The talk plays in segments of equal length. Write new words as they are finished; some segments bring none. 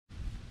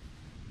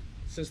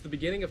Since the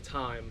beginning of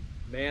time,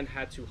 man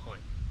had to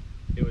hunt.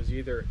 It was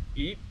either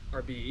eat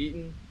or be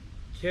eaten,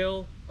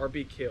 kill or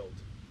be killed.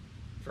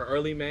 For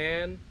early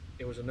man,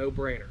 it was a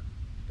no-brainer.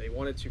 They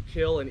wanted to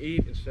kill and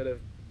eat instead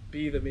of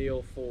be the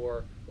meal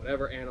for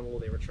whatever animal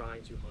they were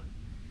trying to hunt.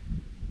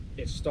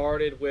 It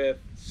started with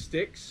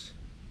sticks,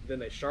 then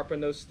they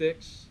sharpened those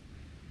sticks,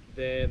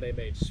 then they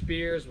made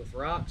spears with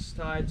rocks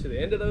tied to the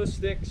end of those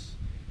sticks,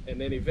 and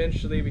then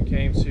eventually we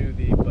came to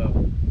the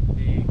bow.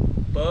 The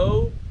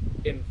bow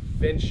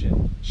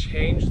invention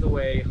changed the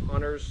way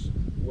hunters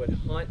would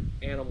hunt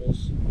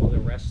animals for the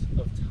rest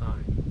of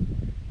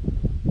time.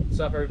 What's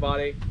up,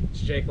 everybody? It's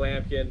Jake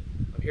Lampkin.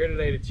 I'm here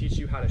today to teach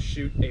you how to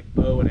shoot a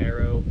bow and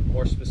arrow,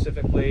 more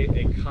specifically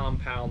a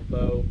compound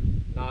bow,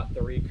 not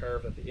the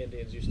recurve that the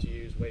Indians used to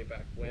use way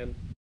back when.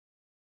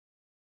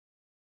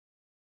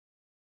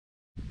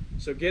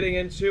 So getting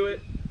into it,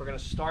 we're going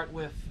to start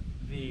with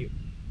the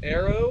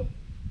arrow.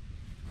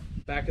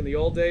 Back in the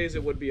old days,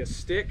 it would be a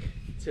stick.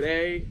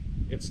 Today,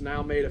 it's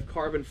now made of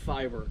carbon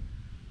fiber.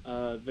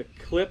 The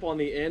clip on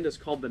the end is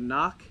called the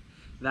knock.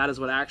 That is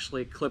what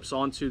actually clips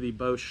onto the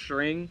bow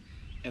string,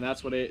 and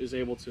that's what it is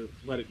able to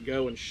let it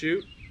go and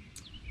shoot.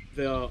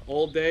 The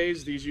old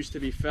days, these used to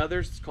be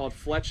feathers. It's called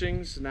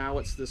fletchings. Now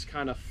it's this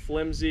kind of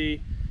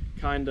flimsy,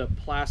 kind of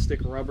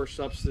plastic rubber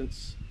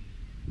substance,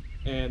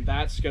 and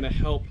that's going to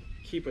help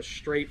keep a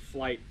straight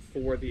flight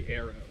for the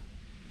arrow.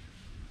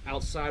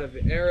 Outside of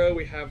the arrow,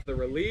 we have the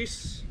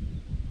release.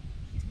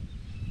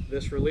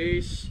 This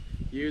release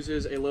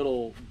uses a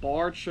little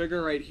bar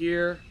trigger right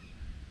here.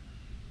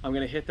 I'm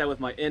going to hit that with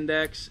my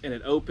index, and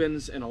it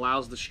opens and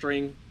allows the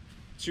string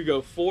to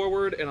go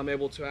forward, and I'm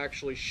able to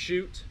actually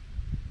shoot.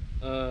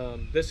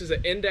 This is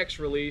an index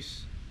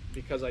release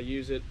because I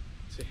use it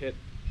to hit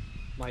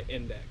my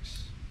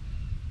index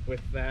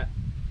with that.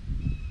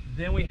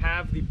 Then we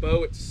have the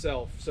bow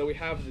itself. So we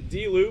have the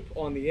D-loop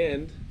on the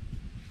end.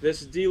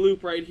 This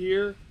D-loop right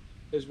here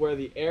is where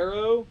the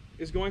arrow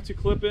is going to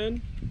clip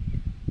in,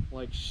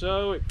 like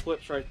so. It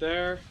clips right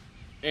there,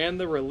 and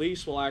the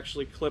release will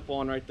actually clip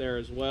on right there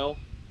as well,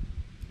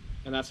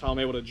 and that's how I'm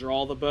able to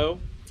draw the bow.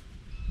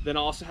 Then I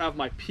also have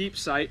my peep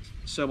sight.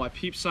 So my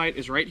peep sight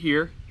is right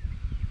here,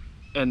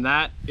 and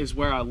that is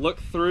where I look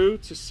through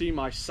to see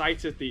my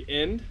sights at the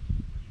end.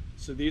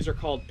 So these are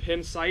called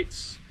pin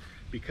sights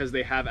because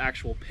they have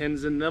actual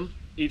pins in them.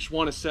 Each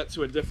one is set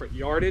to a different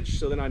yardage,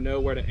 so then I know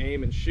where to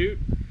aim and shoot.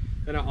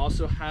 Then I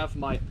also have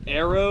my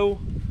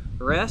arrow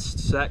rest,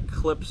 so that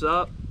clips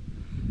up,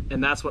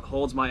 and that's what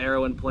holds my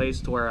arrow in place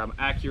to where I'm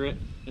accurate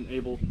and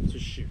able to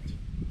shoot.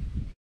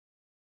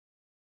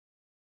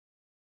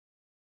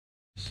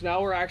 So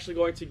now we're actually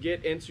going to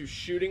get into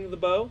shooting the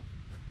bow.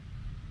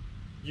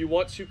 You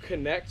want to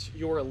connect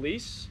your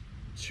release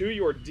to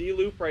your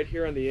D-loop right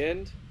here on the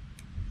end,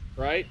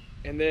 right?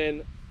 And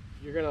then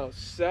you're gonna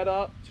set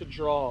up to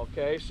draw,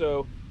 okay?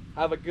 So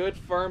have a good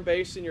firm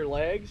base in your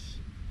legs,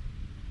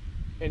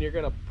 and you're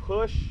gonna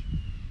push.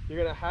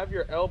 You're gonna have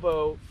your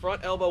elbow,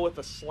 front elbow with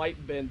a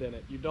slight bend in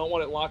it. You don't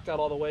want it locked out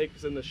all the way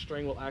because then the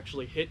string will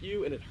actually hit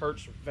you and it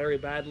hurts very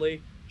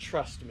badly,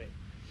 trust me.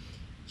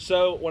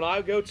 So when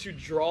I go to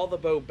draw the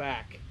bow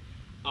back,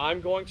 I'm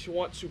going to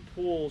want to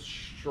pull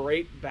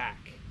straight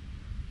back,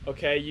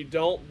 okay? You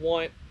don't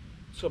want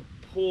to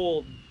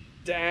pull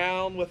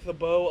down with the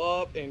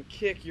bow up and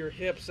kick your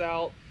hips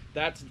out.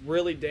 That's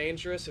really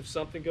dangerous. If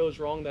something goes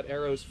wrong, that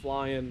arrow's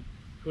flying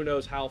who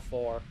knows how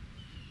far.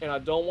 And I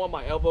don't want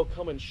my elbow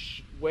coming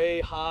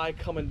way high,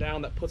 coming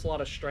down. That puts a lot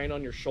of strain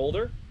on your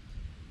shoulder.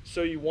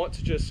 So you want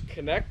to just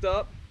connect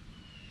up,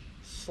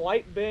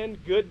 slight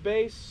bend, good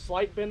base,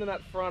 slight bend in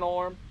that front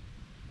arm.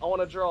 I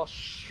want to draw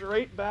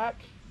straight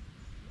back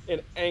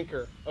and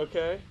anchor,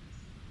 okay?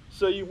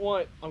 So you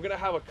want, I'm gonna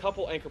have a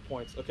couple anchor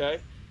points, okay?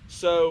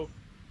 So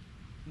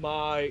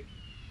my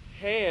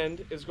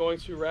hand is going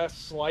to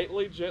rest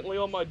slightly, gently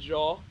on my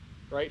jaw,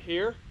 right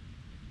here.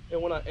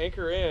 And when I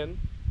anchor in,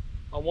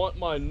 I want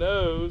my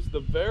nose, the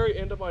very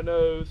end of my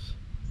nose,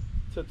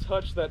 to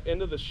touch that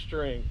end of the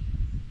string,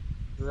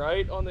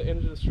 right on the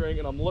end of the string,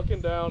 and I'm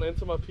looking down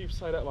into my peep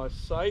sight at my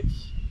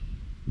sights.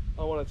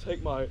 I want to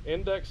take my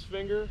index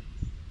finger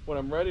when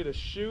I'm ready to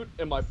shoot,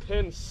 and my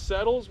pin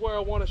settles where I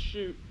want to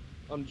shoot.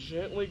 I'm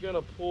gently going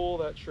to pull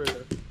that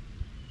trigger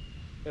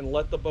and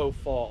let the bow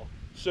fall.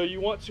 So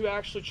you want to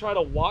actually try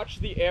to watch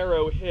the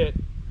arrow hit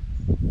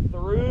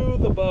through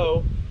the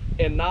bow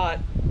and not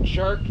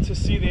jerk to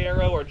see the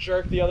arrow or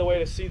jerk the other way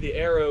to see the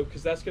arrow,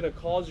 because that's going to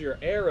cause your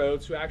arrow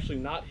to actually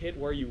not hit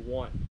where you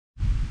want.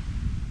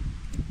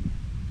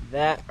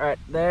 That right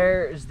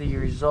there is the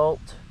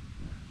result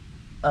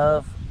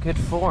of good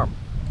form.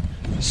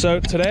 So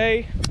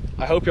today,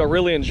 I hope y'all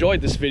really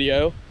enjoyed this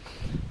video.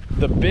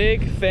 The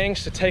big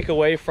things to take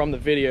away from the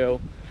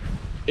video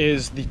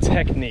is the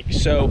technique.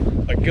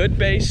 So a good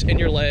base in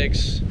your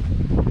legs,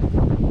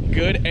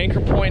 good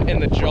anchor point in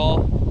the jaw,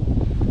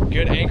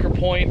 good anchor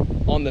point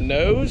on the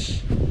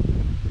nose,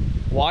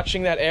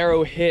 watching that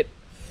arrow hit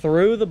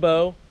through the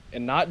bow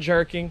and not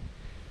jerking,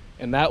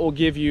 and that will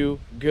give you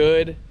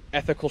good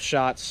ethical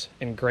shots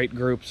and great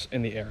groups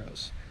in the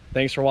arrows.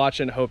 Thanks for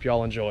watching. Hope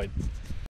y'all enjoyed.